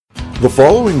The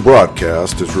following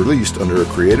broadcast is released under a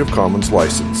Creative Commons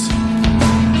license.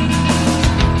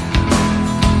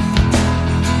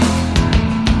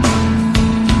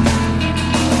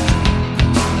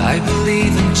 I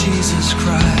believe in Jesus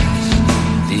Christ,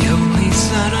 the only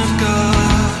Son of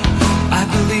God. I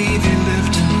believe He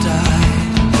lived and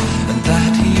died, and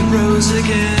that He rose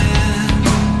again.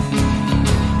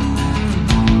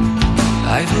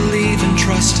 I believe and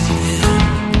trust in Him.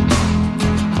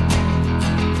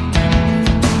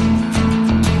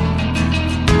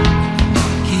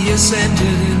 He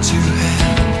ascended into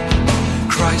heaven.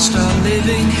 Christ, our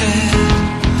living head,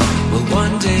 will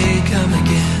one day come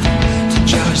again to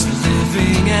judge the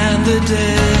living and the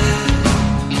dead.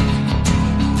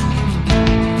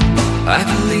 I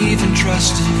believe and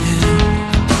trust in Him.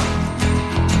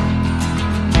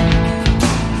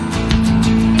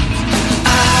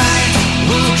 I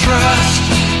will trust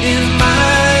in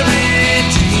my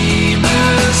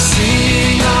Redeemer,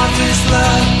 sing of His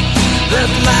love that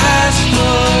lasts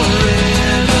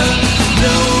forever,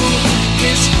 know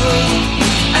His full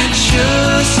and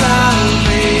sure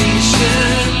salvation.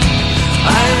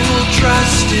 I will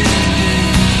trust in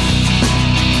Him.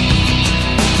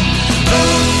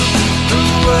 Oh, the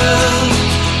world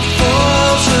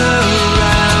falls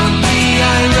around me,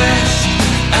 I rest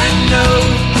and know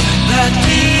that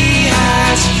He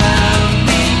has found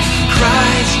me.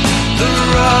 Christ, the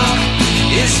rock,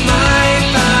 is my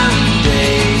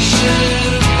foundation.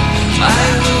 I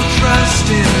will trust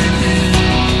in Him.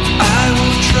 I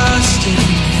will trust in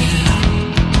Him.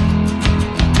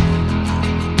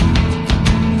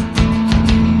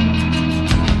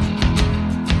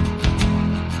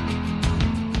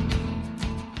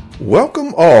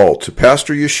 Welcome all to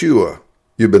Pastor Yeshua.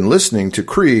 You've been listening to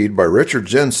Creed by Richard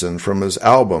Jensen from his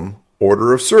album,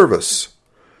 Order of Service.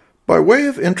 By way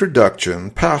of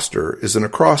introduction, Pastor is an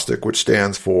acrostic which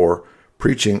stands for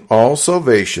Preaching All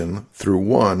Salvation Through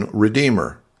One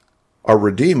Redeemer. Our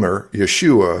Redeemer,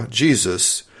 Yeshua,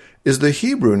 Jesus, is the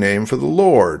Hebrew name for the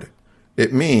Lord.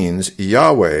 It means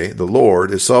Yahweh, the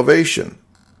Lord, is salvation.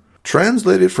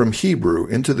 Translated from Hebrew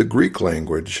into the Greek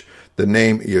language, the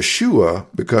name Yeshua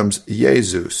becomes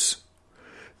Jesus.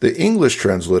 The English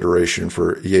transliteration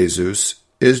for Jesus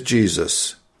is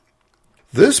Jesus.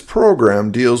 This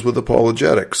program deals with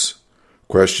apologetics,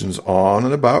 questions on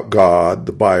and about God,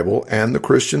 the Bible, and the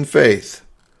Christian faith.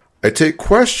 I take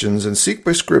questions and seek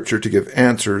by Scripture to give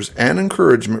answers and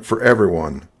encouragement for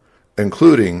everyone,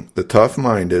 including the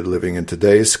tough-minded living in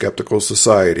today's skeptical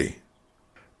society.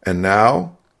 And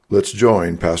now, let's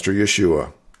join Pastor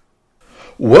Yeshua.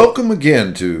 Welcome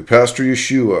again to Pastor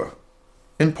Yeshua.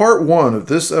 In part 1 of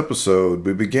this episode,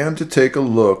 we began to take a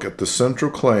look at the central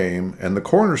claim and the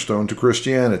cornerstone to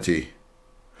Christianity.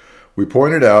 We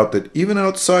pointed out that even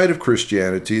outside of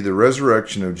Christianity, the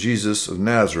resurrection of Jesus of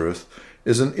Nazareth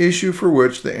is an issue for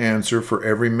which the answer for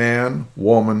every man,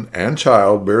 woman, and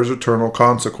child bears eternal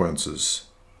consequences.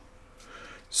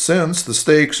 Since the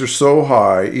stakes are so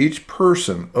high, each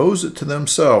person owes it to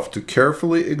themselves to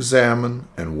carefully examine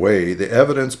and weigh the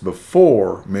evidence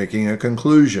before making a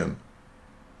conclusion.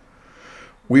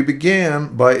 We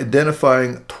began by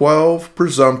identifying 12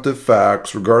 presumptive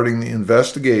facts regarding the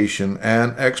investigation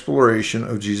and exploration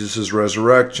of Jesus'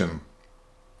 resurrection.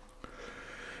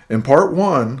 In part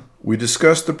 1, we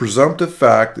discussed the presumptive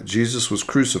fact that Jesus was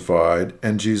crucified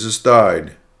and Jesus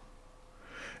died.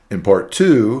 In part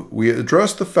 2, we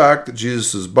addressed the fact that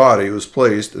Jesus' body was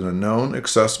placed in a known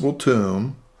accessible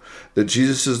tomb, that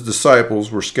Jesus'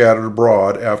 disciples were scattered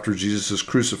abroad after Jesus'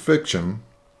 crucifixion,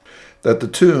 that the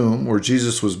tomb where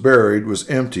Jesus was buried was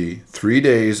empty 3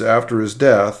 days after his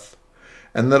death,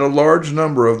 and that a large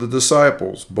number of the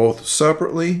disciples, both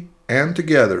separately and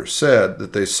together, said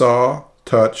that they saw,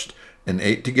 touched, and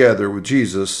ate together with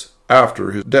Jesus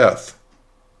after his death.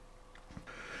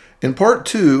 In part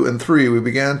 2 and 3, we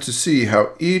began to see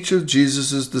how each of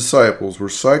Jesus' disciples were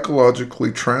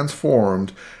psychologically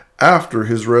transformed after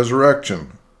his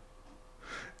resurrection.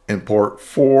 In part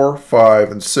 4,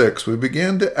 5, and 6, we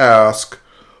began to ask,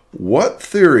 what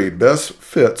theory best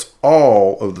fits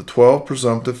all of the 12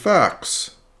 presumptive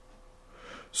facts?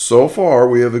 So far,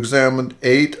 we have examined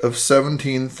 8 of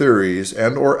 17 theories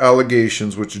and or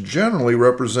allegations which generally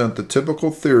represent the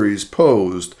typical theories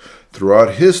posed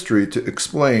throughout history to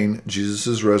explain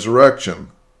Jesus' resurrection.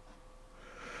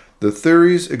 The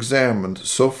theories examined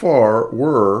so far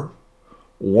were: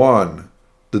 1.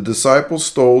 The disciples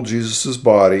stole Jesus'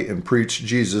 body and preached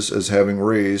Jesus as having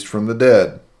raised from the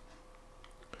dead.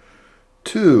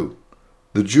 2.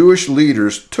 The Jewish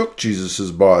leaders took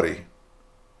Jesus' body.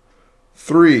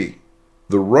 3.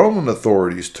 The Roman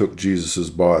authorities took Jesus'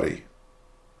 body.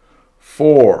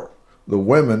 4. The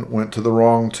women went to the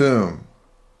wrong tomb.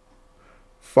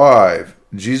 5.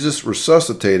 Jesus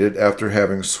resuscitated after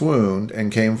having swooned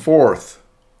and came forth.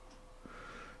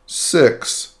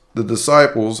 6. The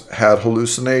disciples had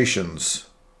hallucinations.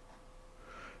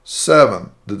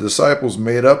 7. The disciples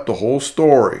made up the whole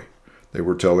story. They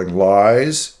were telling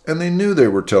lies, and they knew they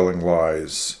were telling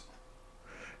lies.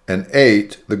 And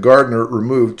 8. The gardener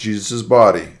removed Jesus'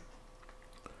 body.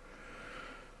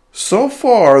 So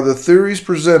far, the theories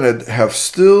presented have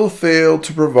still failed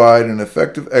to provide an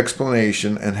effective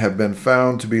explanation and have been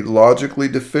found to be logically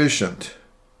deficient.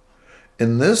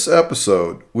 In this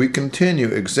episode, we continue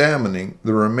examining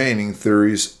the remaining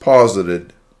theories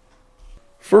posited.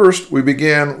 First, we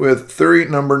began with theory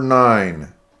number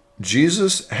 9.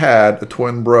 Jesus had a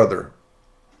twin brother.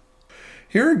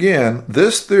 Here again,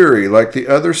 this theory, like the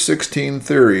other 16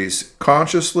 theories,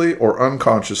 consciously or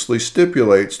unconsciously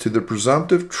stipulates to the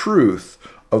presumptive truth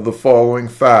of the following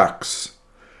facts.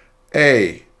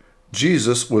 A.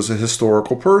 Jesus was a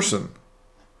historical person.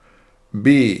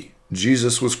 B.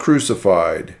 Jesus was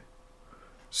crucified.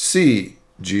 C.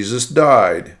 Jesus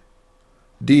died.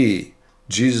 D.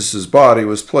 Jesus' body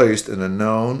was placed in a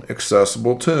known,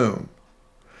 accessible tomb.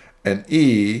 And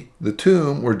E. The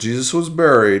tomb where Jesus was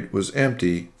buried was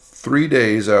empty 3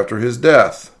 days after his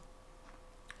death.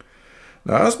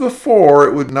 Now, as before,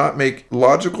 it would not make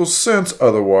logical sense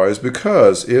otherwise,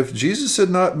 because if Jesus had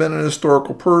not been an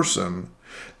historical person,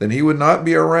 then he would not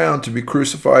be around to be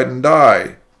crucified and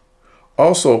die.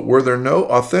 Also, were there no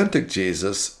authentic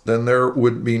Jesus, then there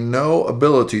would be no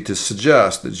ability to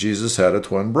suggest that Jesus had a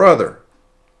twin brother.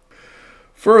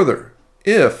 Further,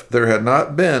 if there had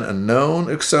not been a known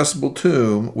accessible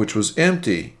tomb which was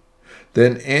empty,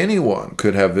 then anyone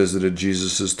could have visited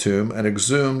Jesus' tomb and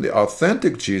exhumed the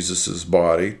authentic Jesus'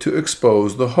 body to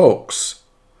expose the hoax.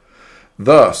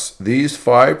 Thus, these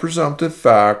 5 presumptive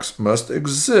facts must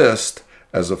exist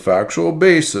as a factual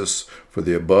basis for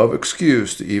the above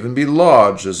excuse to even be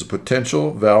lodged as a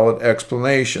potential valid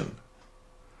explanation.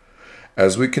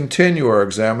 As we continue our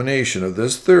examination of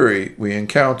this theory, we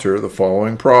encounter the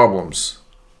following problems.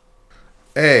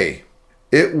 A.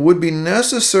 It would be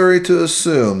necessary to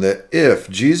assume that if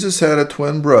Jesus had a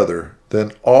twin brother,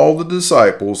 then all the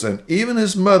disciples and even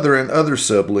his mother and other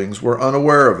siblings were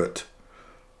unaware of it.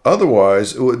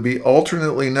 Otherwise, it would be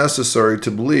alternately necessary to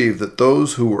believe that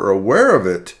those who were aware of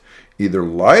it either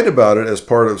lied about it as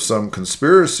part of some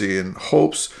conspiracy in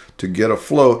hopes to get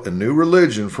afloat a new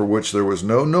religion for which there was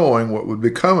no knowing what would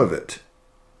become of it.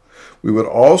 We would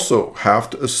also have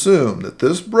to assume that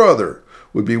this brother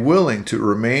would be willing to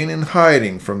remain in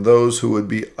hiding from those who would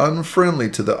be unfriendly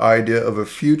to the idea of a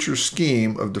future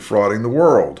scheme of defrauding the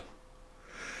world.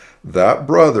 That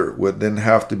brother would then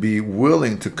have to be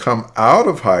willing to come out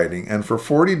of hiding and for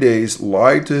 40 days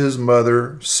lie to his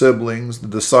mother, siblings, the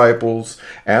disciples,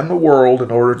 and the world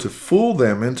in order to fool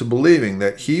them into believing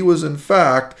that he was in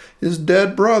fact his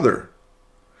dead brother.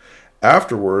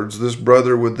 Afterwards, this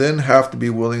brother would then have to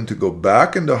be willing to go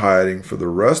back into hiding for the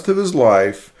rest of his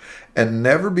life and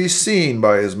never be seen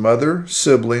by his mother,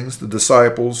 siblings, the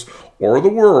disciples, or the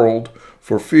world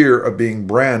for fear of being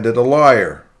branded a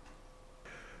liar.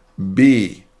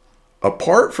 B.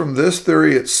 Apart from this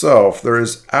theory itself, there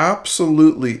is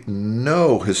absolutely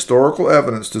no historical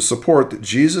evidence to support that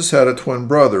Jesus had a twin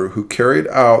brother who carried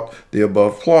out the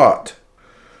above plot.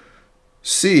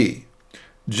 C.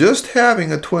 Just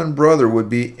having a twin brother would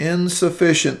be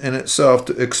insufficient in itself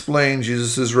to explain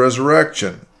Jesus'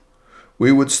 resurrection.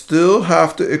 We would still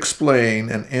have to explain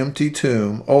an empty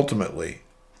tomb ultimately.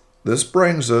 This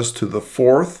brings us to the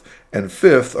 4th and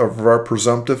 5th of our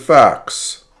presumptive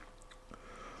facts.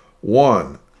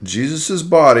 1. Jesus'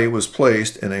 body was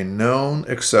placed in a known,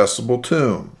 accessible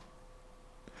tomb.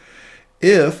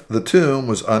 If the tomb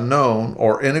was unknown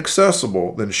or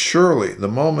inaccessible, then surely the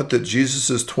moment that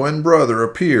Jesus' twin brother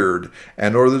appeared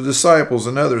and or the disciples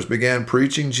and others began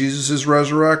preaching Jesus'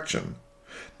 resurrection,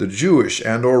 the Jewish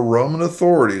and or Roman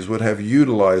authorities would have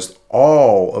utilized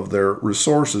all of their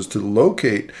resources to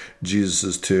locate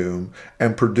Jesus' tomb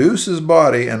and produce his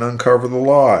body and uncover the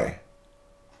lie.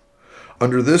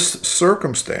 Under this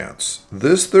circumstance,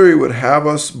 this theory would have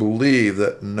us believe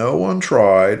that no one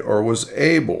tried or was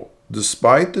able,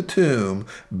 despite the tomb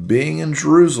being in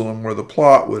Jerusalem where the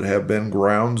plot would have been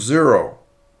ground zero.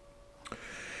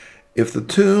 If the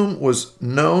tomb was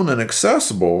known and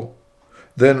accessible,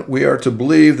 then we are to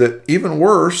believe that, even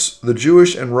worse, the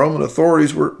Jewish and Roman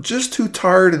authorities were just too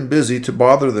tired and busy to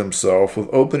bother themselves with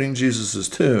opening Jesus'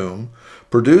 tomb,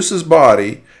 produce his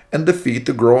body, and defeat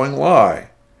the growing lie.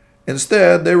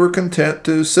 Instead, they were content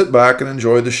to sit back and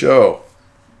enjoy the show.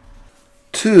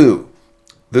 2.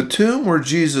 The tomb where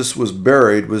Jesus was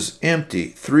buried was empty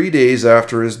 3 days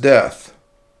after his death.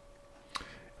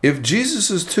 If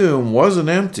Jesus' tomb wasn't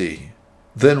empty,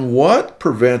 then what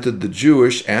prevented the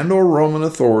Jewish and/or Roman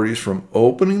authorities from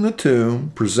opening the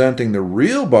tomb, presenting the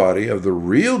real body of the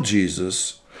real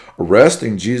Jesus,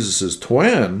 arresting Jesus'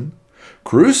 twin,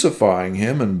 crucifying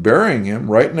him, and burying him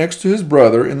right next to his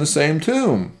brother in the same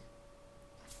tomb?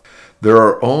 There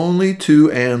are only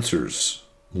two answers.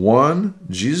 One,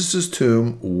 Jesus'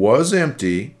 tomb was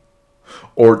empty,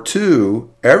 or two,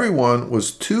 everyone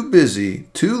was too busy,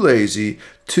 too lazy,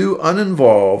 too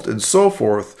uninvolved, and so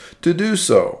forth to do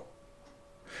so.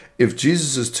 If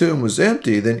Jesus' tomb was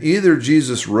empty, then either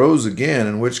Jesus rose again,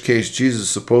 in which case Jesus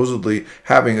supposedly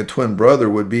having a twin brother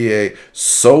would be a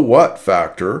so what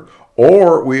factor,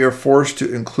 or we are forced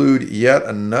to include yet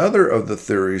another of the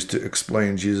theories to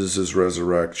explain Jesus'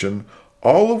 resurrection,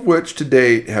 all of which to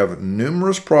date have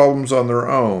numerous problems on their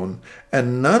own,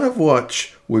 and none of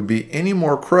which would be any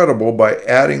more credible by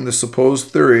adding the supposed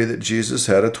theory that Jesus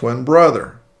had a twin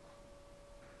brother.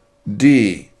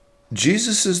 D.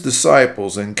 Jesus'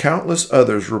 disciples and countless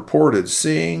others reported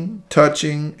seeing,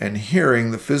 touching, and hearing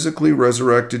the physically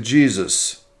resurrected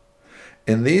Jesus.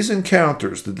 In these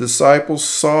encounters, the disciples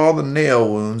saw the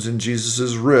nail wounds in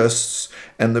Jesus' wrists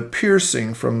and the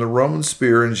piercing from the Roman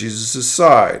spear in Jesus'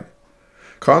 side.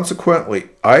 Consequently,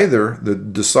 either the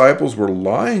disciples were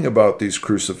lying about these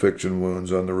crucifixion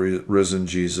wounds on the risen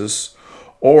Jesus,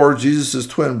 or Jesus'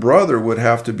 twin brother would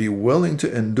have to be willing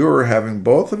to endure having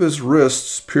both of his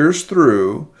wrists pierced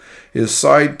through, his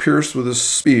side pierced with a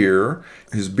spear,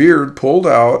 his beard pulled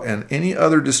out, and any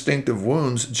other distinctive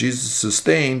wounds Jesus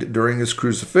sustained during his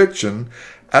crucifixion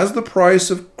as the price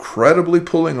of credibly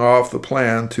pulling off the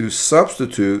plan to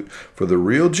substitute for the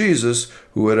real Jesus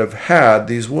who would have had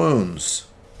these wounds.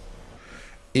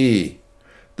 E.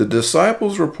 The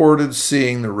disciples reported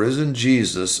seeing the risen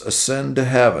Jesus ascend to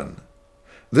heaven.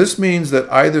 This means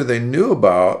that either they knew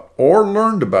about or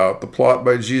learned about the plot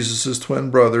by Jesus'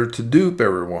 twin brother to dupe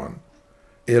everyone.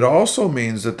 It also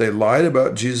means that they lied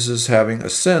about Jesus having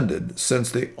ascended,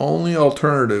 since the only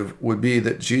alternative would be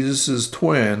that Jesus'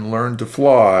 twin learned to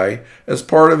fly as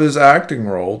part of his acting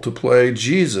role to play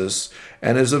Jesus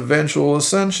and his eventual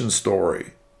ascension story.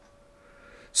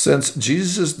 Since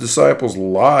Jesus' disciples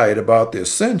lied about the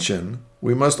ascension,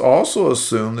 we must also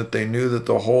assume that they knew that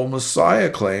the whole Messiah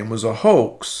claim was a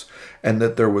hoax and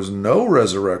that there was no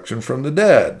resurrection from the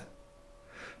dead.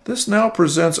 This now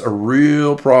presents a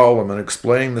real problem in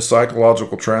explaining the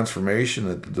psychological transformation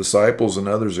that the disciples and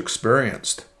others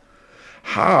experienced.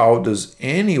 How does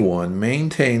anyone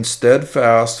maintain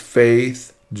steadfast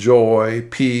faith, joy,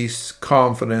 peace,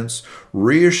 confidence,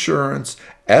 reassurance,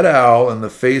 et al. In the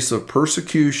face of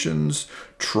persecutions,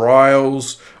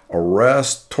 trials,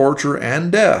 arrest, torture,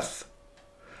 and death?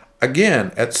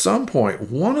 Again, at some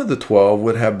point, one of the 12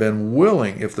 would have been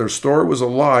willing, if their story was a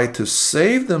lie, to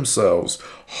save themselves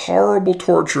horrible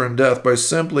torture and death by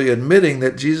simply admitting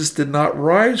that Jesus did not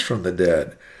rise from the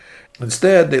dead.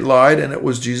 Instead, they lied, and it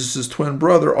was Jesus' twin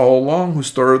brother all along who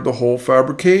started the whole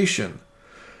fabrication.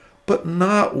 But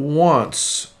not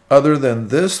once, other than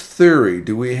this theory,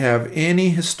 do we have any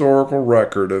historical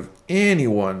record of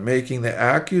anyone making the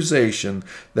accusation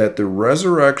that the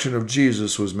resurrection of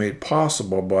Jesus was made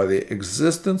possible by the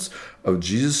existence of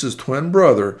Jesus' twin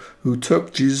brother who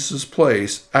took Jesus'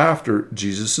 place after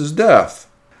Jesus' death.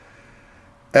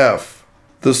 F.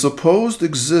 The supposed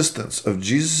existence of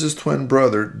Jesus' twin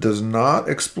brother does not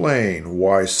explain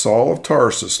why Saul of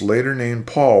Tarsus, later named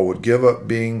Paul, would give up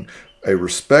being a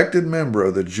respected member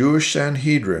of the Jewish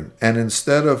Sanhedrin, and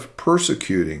instead of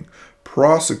persecuting,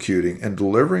 prosecuting, and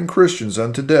delivering Christians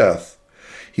unto death,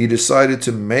 he decided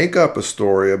to make up a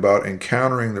story about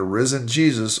encountering the risen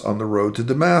Jesus on the road to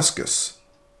Damascus.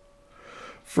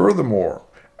 Furthermore,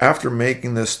 after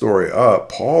making this story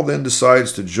up, Paul then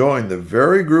decides to join the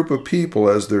very group of people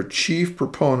as their chief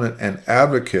proponent and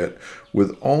advocate,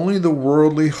 with only the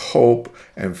worldly hope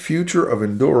and future of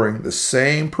enduring the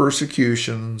same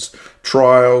persecutions,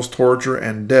 trials, torture,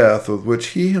 and death with which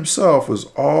he himself was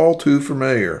all too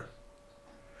familiar.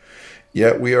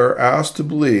 Yet we are asked to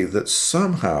believe that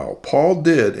somehow Paul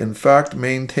did in fact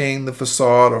maintain the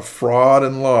facade of fraud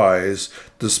and lies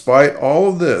despite all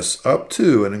of this, up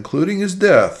to and including his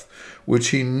death, which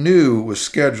he knew was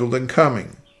scheduled and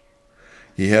coming.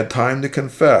 He had time to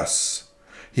confess.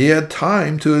 He had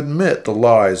time to admit the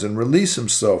lies and release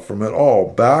himself from it all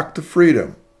back to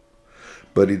freedom.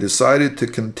 But he decided to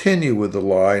continue with the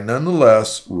lie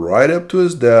nonetheless right up to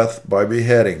his death by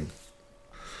beheading.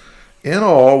 In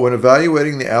all, when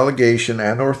evaluating the allegation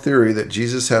and or theory that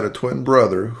Jesus had a twin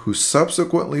brother who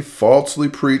subsequently falsely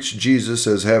preached Jesus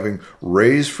as having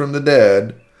raised from the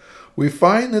dead, we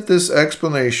find that this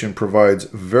explanation provides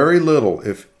very little,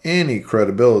 if any,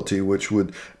 credibility which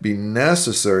would be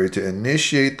necessary to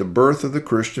initiate the birth of the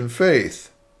Christian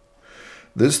faith.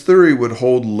 This theory would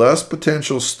hold less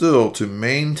potential still to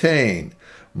maintain,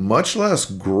 much less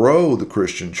grow, the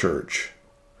Christian church.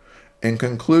 In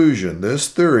conclusion, this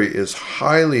theory is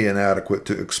highly inadequate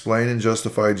to explain and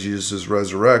justify Jesus'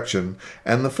 resurrection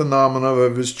and the phenomena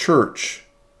of his church.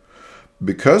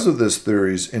 Because of this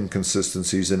theory's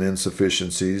inconsistencies and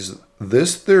insufficiencies,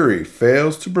 this theory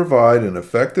fails to provide an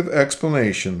effective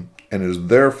explanation and is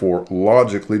therefore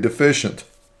logically deficient.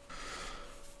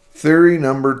 Theory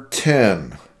number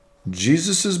 10.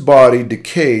 Jesus' body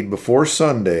decayed before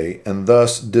Sunday and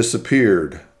thus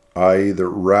disappeared, i.e. the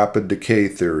rapid decay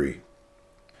theory.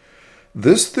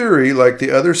 This theory, like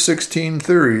the other 16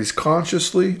 theories,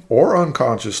 consciously or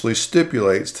unconsciously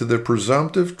stipulates to the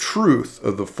presumptive truth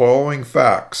of the following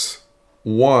facts.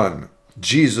 1.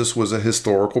 Jesus was a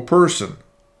historical person.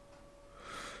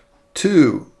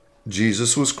 2.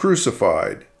 Jesus was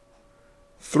crucified.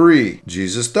 3.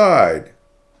 Jesus died.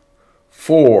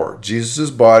 4.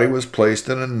 Jesus' body was placed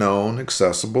in a known,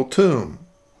 accessible tomb.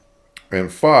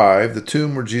 And 5. The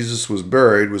tomb where Jesus was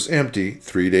buried was empty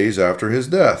 3 days after his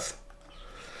death.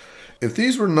 If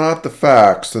these were not the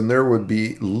facts, then there would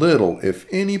be little, if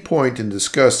any, point in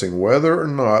discussing whether or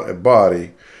not a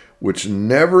body, which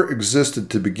never existed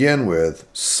to begin with,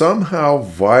 somehow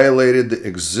violated the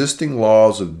existing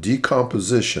laws of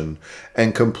decomposition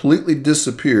and completely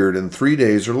disappeared in 3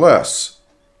 days or less.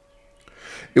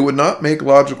 It would not make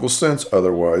logical sense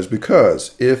otherwise,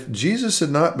 because if Jesus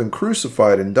had not been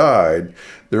crucified and died,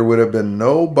 there would have been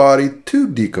no body to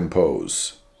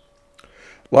decompose.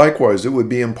 Likewise, it would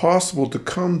be impossible to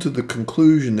come to the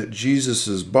conclusion that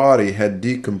Jesus' body had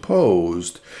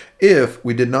decomposed if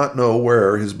we did not know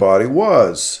where his body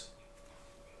was.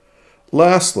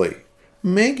 Lastly,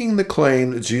 making the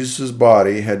claim that Jesus'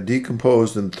 body had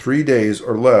decomposed in 3 days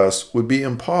or less would be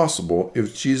impossible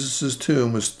if Jesus'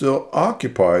 tomb was still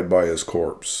occupied by his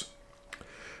corpse.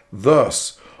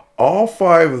 Thus, all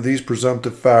 5 of these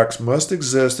presumptive facts must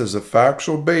exist as a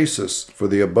factual basis for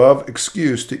the above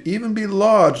excuse to even be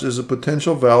lodged as a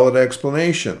potential valid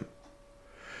explanation.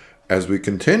 As we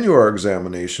continue our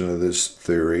examination of this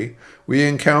theory, we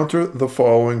encounter the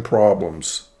following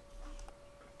problems.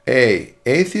 A.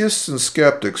 Atheists and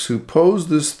skeptics who pose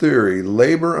this theory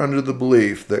labor under the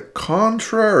belief that,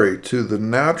 contrary to the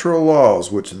natural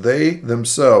laws which they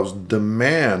themselves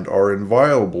demand are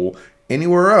inviolable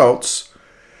anywhere else,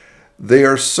 they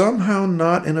are somehow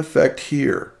not in effect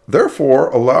here, therefore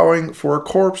allowing for a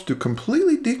corpse to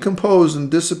completely decompose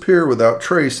and disappear without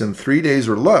trace in 3 days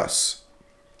or less.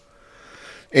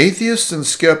 Atheists and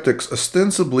skeptics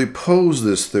ostensibly pose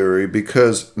this theory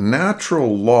because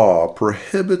natural law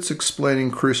prohibits explaining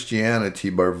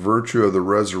Christianity by virtue of the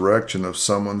resurrection of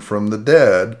someone from the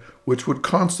dead, which would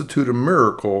constitute a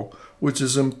miracle which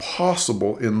is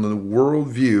impossible in the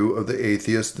worldview of the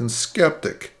atheist and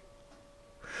skeptic.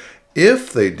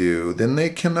 If they do, then they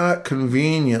cannot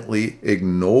conveniently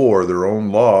ignore their own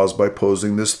laws by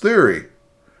posing this theory.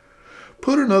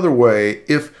 Put another way,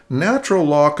 if natural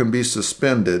law can be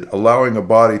suspended, allowing a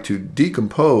body to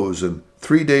decompose in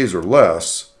 3 days or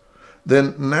less,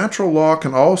 then natural law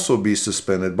can also be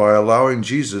suspended by allowing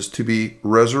Jesus to be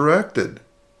resurrected.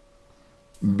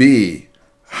 B.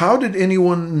 How did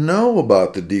anyone know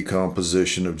about the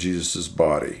decomposition of Jesus'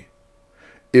 body?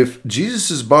 If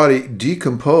Jesus' body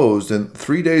decomposed in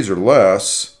 3 days or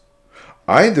less,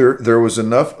 either there was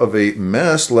enough of a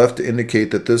mess left to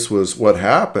indicate that this was what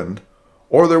happened,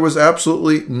 or there was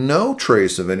absolutely no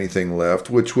trace of anything left,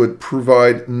 which would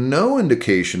provide no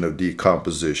indication of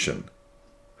decomposition.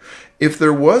 If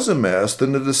there was a mess,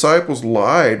 then the disciples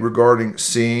lied regarding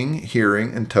seeing,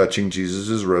 hearing, and touching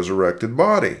Jesus' resurrected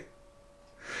body.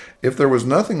 If there was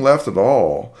nothing left at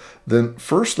all, then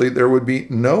firstly, there would be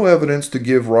no evidence to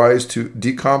give rise to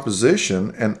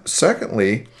decomposition, and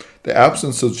secondly, the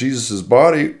absence of Jesus'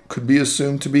 body could be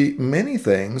assumed to be many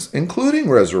things, including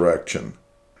resurrection.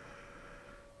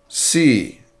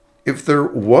 C. If there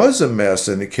was a mess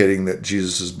indicating that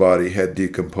Jesus' body had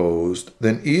decomposed,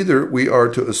 then either we are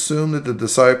to assume that the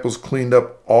disciples cleaned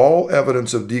up all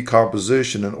evidence of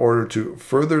decomposition in order to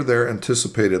further their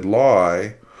anticipated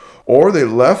lie, or they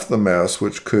left the mess,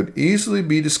 which could easily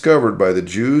be discovered by the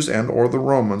Jews and or the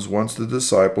Romans once the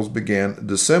disciples began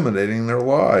disseminating their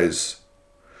lies.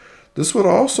 This would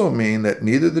also mean that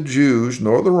neither the Jews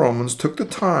nor the Romans took the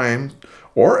time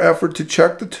or effort to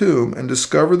check the tomb and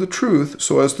discover the truth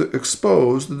so as to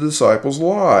expose the disciples'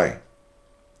 lie.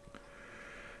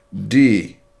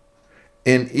 D.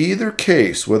 In either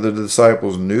case, whether the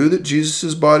disciples knew that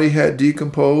Jesus' body had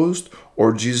decomposed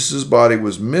or Jesus' body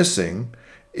was missing,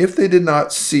 if they did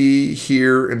not see,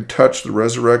 hear, and touch the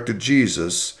resurrected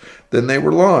Jesus, then they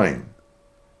were lying.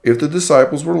 If the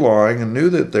disciples were lying and knew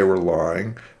that they were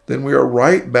lying, then we are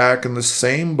right back in the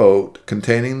same boat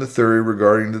containing the theory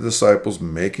regarding the disciples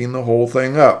making the whole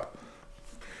thing up.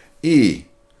 E.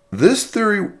 This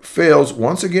theory fails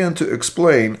once again to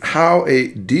explain how a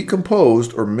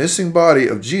decomposed or missing body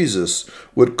of Jesus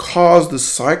would cause the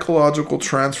psychological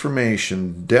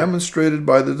transformation demonstrated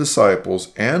by the disciples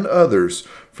and others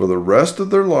for the rest of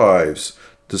their lives,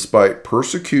 despite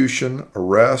persecution,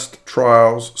 arrest,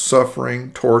 trials,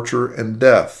 suffering, torture, and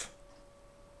death.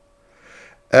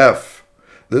 F.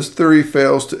 This theory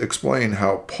fails to explain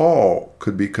how Paul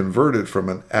could be converted from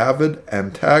an avid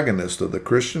antagonist of the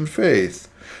Christian faith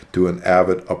to an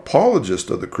avid apologist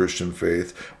of the Christian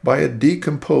faith by a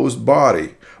decomposed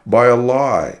body, by a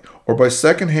lie, or by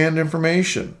second-hand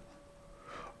information.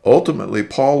 Ultimately,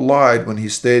 Paul lied when he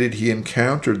stated he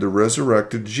encountered the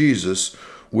resurrected Jesus,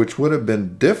 which would have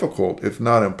been difficult, if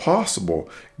not impossible,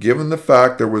 given the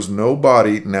fact there was no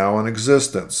body now in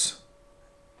existence.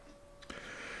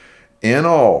 In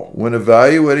all, when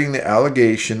evaluating the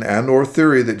allegation and or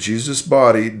theory that Jesus'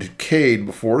 body decayed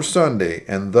before Sunday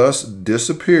and thus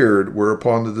disappeared,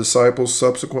 whereupon the disciples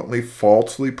subsequently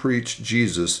falsely preached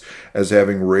Jesus as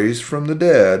having raised from the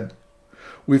dead,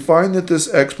 we find that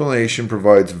this explanation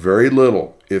provides very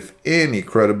little, if any,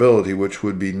 credibility which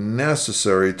would be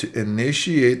necessary to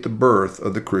initiate the birth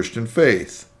of the Christian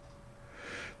faith.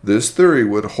 This theory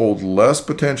would hold less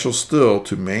potential still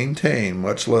to maintain,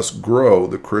 much less grow,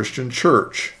 the Christian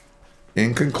church.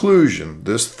 In conclusion,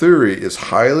 this theory is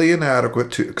highly inadequate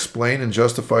to explain and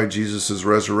justify Jesus'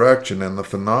 resurrection and the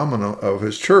phenomena of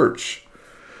his church.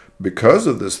 Because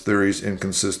of this theory's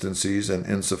inconsistencies and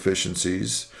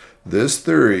insufficiencies, this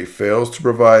theory fails to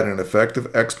provide an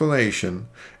effective explanation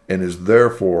and is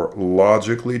therefore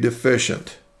logically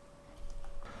deficient.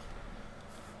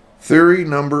 Theory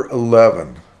number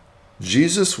 11.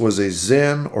 Jesus was a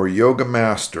Zen or yoga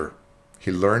master.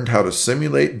 He learned how to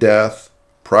simulate death,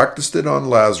 practiced it on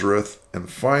Lazarus, and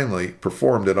finally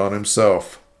performed it on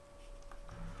himself.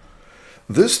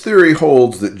 This theory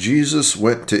holds that Jesus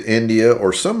went to India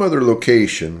or some other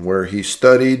location where he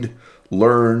studied,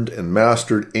 learned, and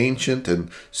mastered ancient and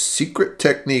secret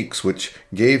techniques which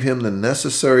gave him the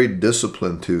necessary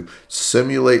discipline to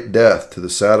simulate death to the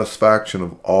satisfaction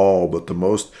of all but the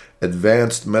most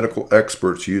advanced medical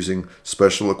experts using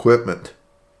special equipment.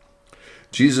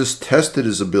 Jesus tested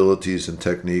his abilities and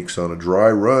techniques on a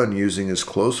dry run using his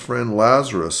close friend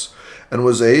Lazarus and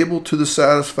was able, to the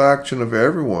satisfaction of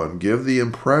everyone, give the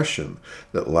impression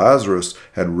that Lazarus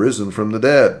had risen from the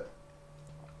dead.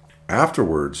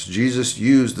 Afterwards, Jesus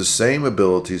used the same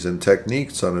abilities and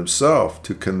techniques on himself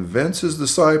to convince his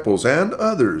disciples and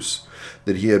others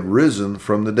that he had risen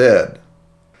from the dead.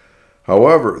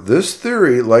 However, this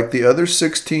theory, like the other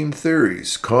 16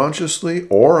 theories, consciously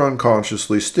or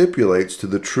unconsciously stipulates to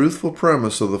the truthful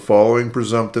premise of the following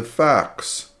presumptive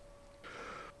facts.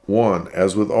 1.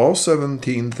 As with all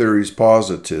 17 theories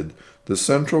posited, the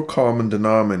central common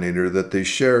denominator that they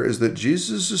share is that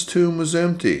Jesus' tomb was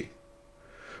empty.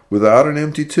 Without an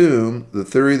empty tomb, the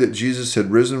theory that Jesus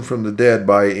had risen from the dead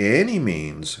by any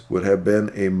means would have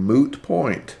been a moot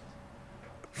point.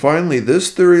 Finally,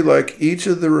 this theory, like each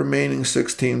of the remaining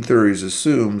 16 theories,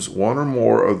 assumes one or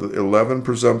more of the 11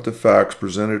 presumptive facts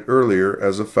presented earlier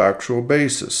as a factual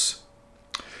basis.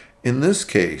 In this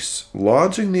case,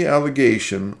 lodging the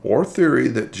allegation or theory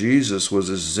that Jesus was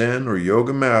a Zen or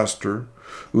yoga master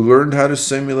who learned how to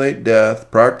simulate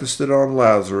death, practiced it on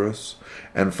Lazarus,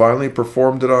 and finally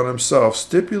performed it on himself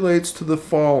stipulates to the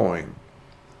following.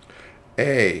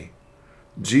 A.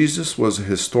 Jesus was a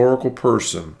historical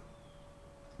person.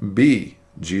 B.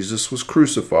 Jesus was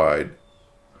crucified.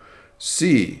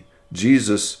 C.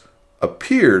 Jesus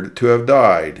appeared to have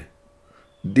died.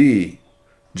 D.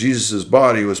 Jesus'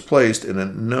 body was placed in a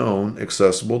known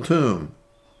accessible tomb.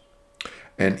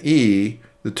 And E.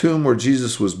 The tomb where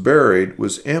Jesus was buried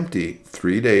was empty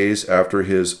 3 days after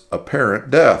his apparent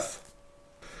death.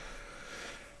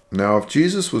 Now, if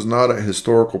Jesus was not a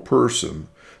historical person,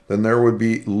 then there would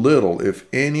be little, if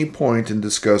any, point in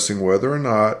discussing whether or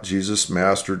not Jesus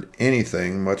mastered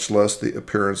anything, much less the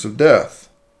appearance of death.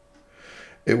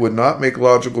 It would not make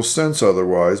logical sense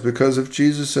otherwise, because if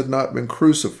Jesus had not been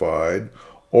crucified,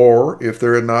 or if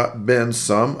there had not been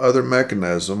some other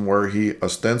mechanism where he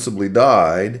ostensibly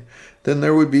died, then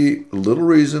there would be little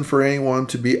reason for anyone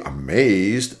to be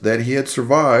amazed that he had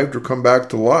survived or come back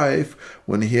to life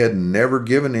when he had never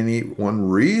given anyone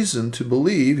reason to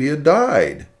believe he had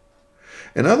died.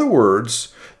 In other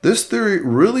words, this theory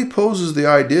really poses the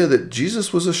idea that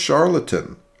Jesus was a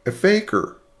charlatan, a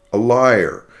faker, a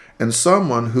liar, and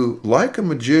someone who, like a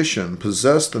magician,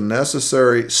 possessed the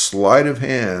necessary sleight of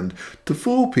hand to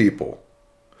fool people.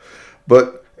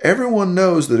 But everyone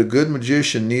knows that a good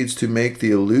magician needs to make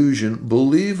the illusion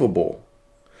believable.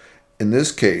 In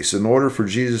this case, in order for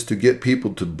Jesus to get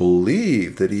people to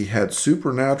believe that he had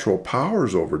supernatural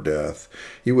powers over death,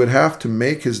 he would have to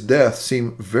make his death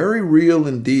seem very real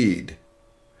indeed.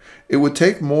 It would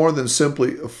take more than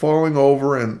simply falling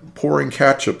over and pouring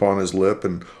ketchup on his lip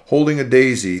and holding a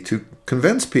daisy to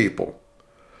convince people.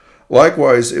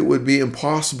 Likewise, it would be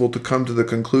impossible to come to the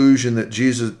conclusion that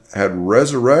Jesus had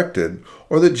resurrected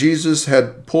or that Jesus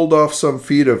had pulled off some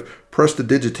feat of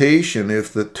prestidigitation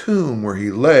if the tomb where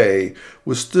he lay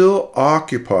was still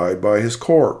occupied by his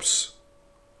corpse.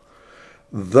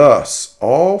 Thus,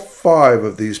 all 5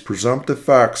 of these presumptive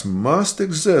facts must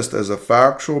exist as a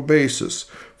factual basis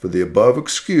for the above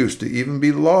excuse to even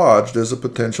be lodged as a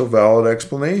potential valid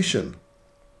explanation.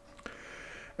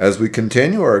 As we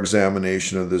continue our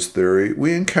examination of this theory,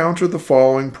 we encounter the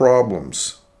following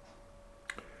problems.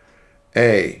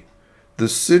 A. The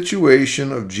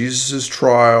situation of Jesus'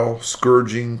 trial,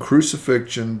 scourging,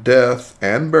 crucifixion, death,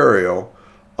 and burial,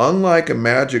 unlike a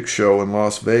magic show in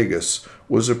Las Vegas,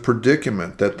 was a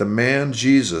predicament that the man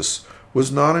Jesus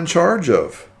was not in charge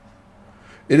of.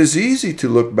 It is easy to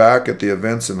look back at the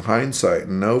events in hindsight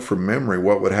and know from memory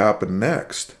what would happen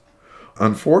next.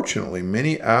 Unfortunately,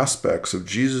 many aspects of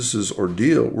Jesus'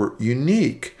 ordeal were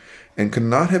unique and could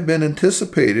not have been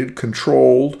anticipated,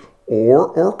 controlled, or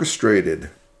orchestrated.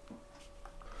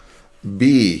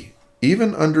 B.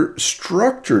 Even under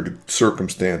structured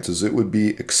circumstances, it would be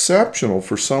exceptional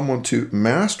for someone to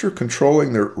master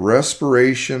controlling their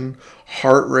respiration,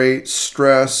 heart rate,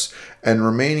 stress, and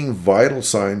remaining vital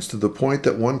signs to the point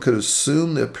that one could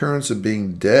assume the appearance of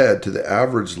being dead to the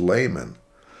average layman.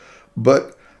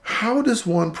 But how does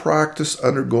one practice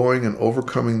undergoing and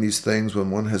overcoming these things when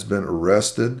one has been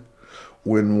arrested,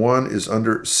 when one is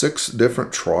under 6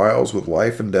 different trials with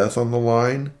life and death on the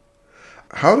line?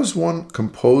 How does one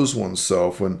compose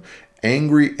oneself when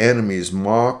angry enemies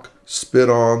mock, spit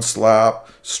on, slap,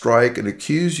 strike, and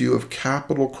accuse you of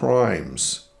capital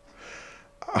crimes?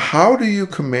 How do you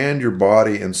command your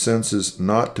body and senses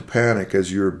not to panic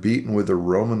as you are beaten with a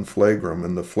Roman flagrum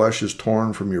and the flesh is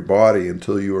torn from your body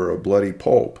until you are a bloody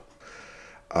pulp?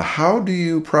 How do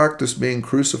you practice being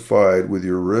crucified with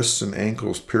your wrists and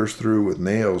ankles pierced through with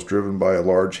nails driven by a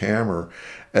large hammer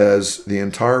as the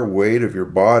entire weight of your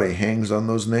body hangs on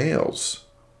those nails?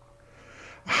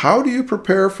 How do you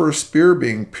prepare for a spear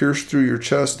being pierced through your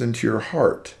chest into your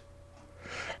heart?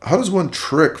 How does one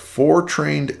trick 4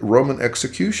 trained Roman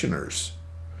executioners?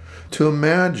 To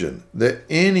imagine that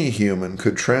any human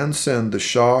could transcend the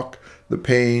shock, the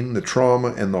pain, the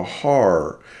trauma, and the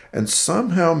horror, and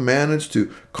somehow manage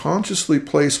to consciously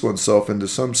place oneself into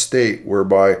some state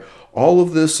whereby all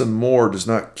of this and more does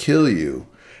not kill you,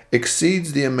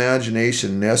 exceeds the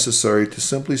imagination necessary to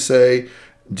simply say,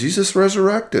 Jesus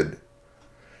resurrected.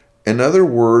 In other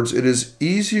words, it is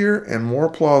easier and more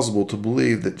plausible to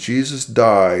believe that Jesus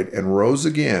died and rose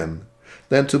again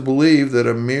than to believe that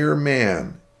a mere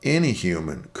man, any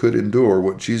human, could endure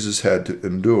what Jesus had to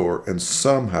endure and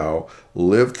somehow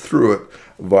lived through it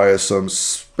via some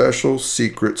special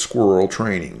secret squirrel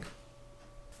training.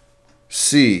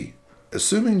 C.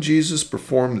 Assuming Jesus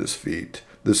performed this feat,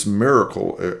 this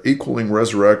miracle equaling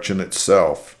resurrection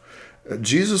itself,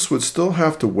 Jesus would still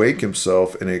have to wake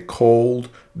himself in a cold,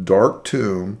 dark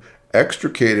tomb,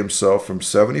 extricate himself from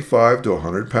 75 to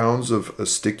 100 pounds of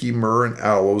sticky myrrh and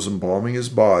aloes embalming his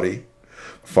body,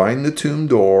 find the tomb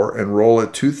door, and roll a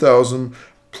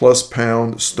 2,000-plus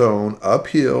pound stone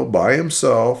uphill by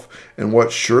himself in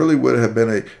what surely would have been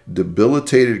a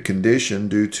debilitated condition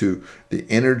due to the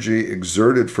energy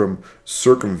exerted from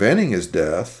circumventing his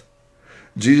death.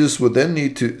 Jesus would then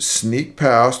need to sneak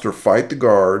past or fight the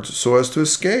guards so as to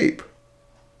escape.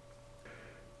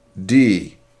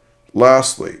 D.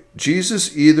 Lastly,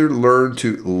 Jesus either learned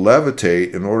to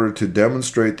levitate in order to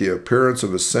demonstrate the appearance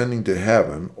of ascending to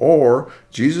heaven, or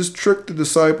Jesus tricked the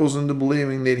disciples into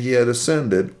believing that he had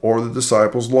ascended, or the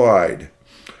disciples lied.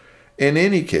 In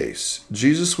any case,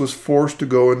 Jesus was forced to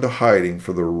go into hiding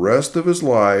for the rest of his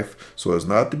life so as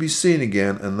not to be seen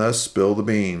again and thus spill the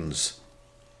beans.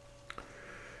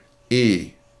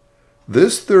 E.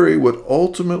 This theory would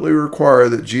ultimately require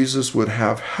that Jesus would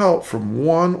have help from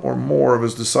one or more of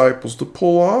his disciples to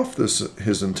pull off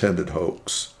his intended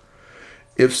hoax.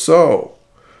 If so,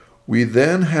 we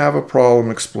then have a problem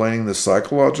explaining the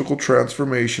psychological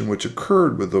transformation which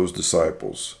occurred with those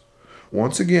disciples.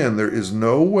 Once again, there is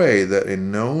no way that a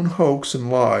known hoax and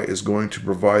lie is going to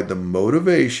provide the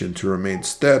motivation to remain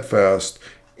steadfast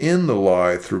in the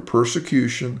lie through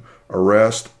persecution,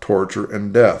 arrest, torture,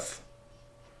 and death.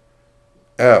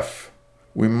 F.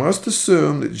 We must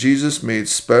assume that Jesus made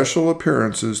special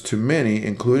appearances to many,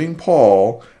 including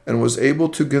Paul, and was able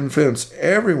to convince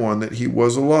everyone that he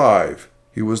was alive,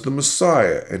 he was the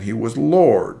Messiah, and he was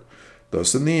Lord.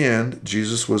 Thus, in the end,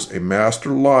 Jesus was a master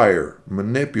liar,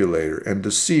 manipulator, and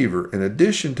deceiver, in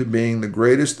addition to being the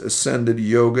greatest ascended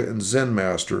yoga and Zen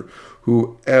master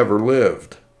who ever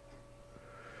lived.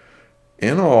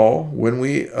 In all, when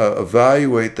we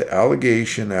evaluate the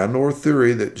allegation and/or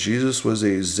theory that Jesus was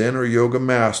a Zen or yoga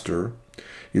master,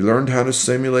 he learned how to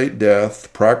simulate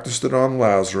death, practiced it on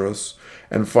Lazarus,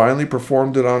 and finally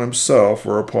performed it on himself,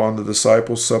 whereupon the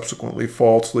disciples subsequently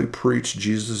falsely preached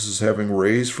Jesus as having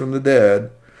raised from the dead,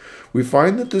 we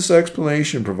find that this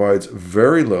explanation provides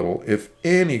very little, if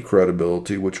any,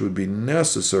 credibility which would be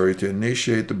necessary to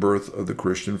initiate the birth of the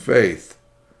Christian faith.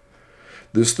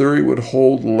 This theory would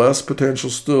hold less potential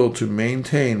still to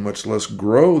maintain, much less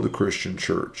grow, the Christian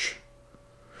church.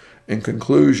 In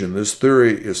conclusion, this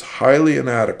theory is highly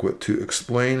inadequate to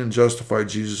explain and justify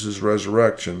Jesus'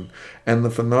 resurrection and the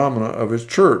phenomena of his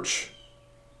church.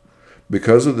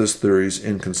 Because of this theory's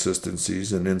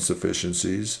inconsistencies and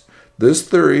insufficiencies, this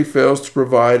theory fails to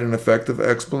provide an effective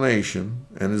explanation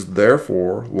and is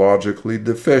therefore logically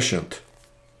deficient.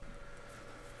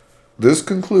 This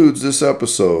concludes this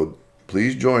episode.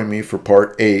 Please join me for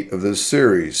part 8 of this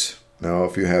series. Now,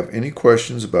 if you have any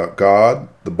questions about God,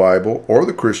 the Bible, or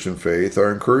the Christian faith,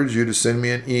 I encourage you to send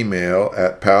me an email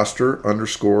at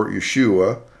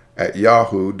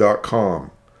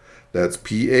pastor_yeshua@yahoo.com. That's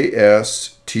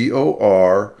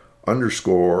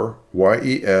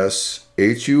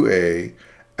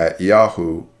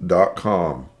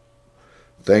pastor_yeshua@yahoo.com.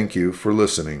 Thank you for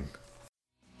listening.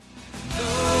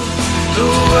 The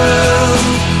world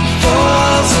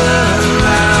falls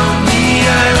around me, I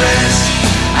rest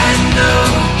and know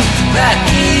that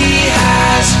he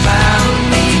has found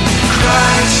me.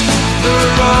 Christ, the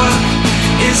rock,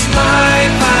 is my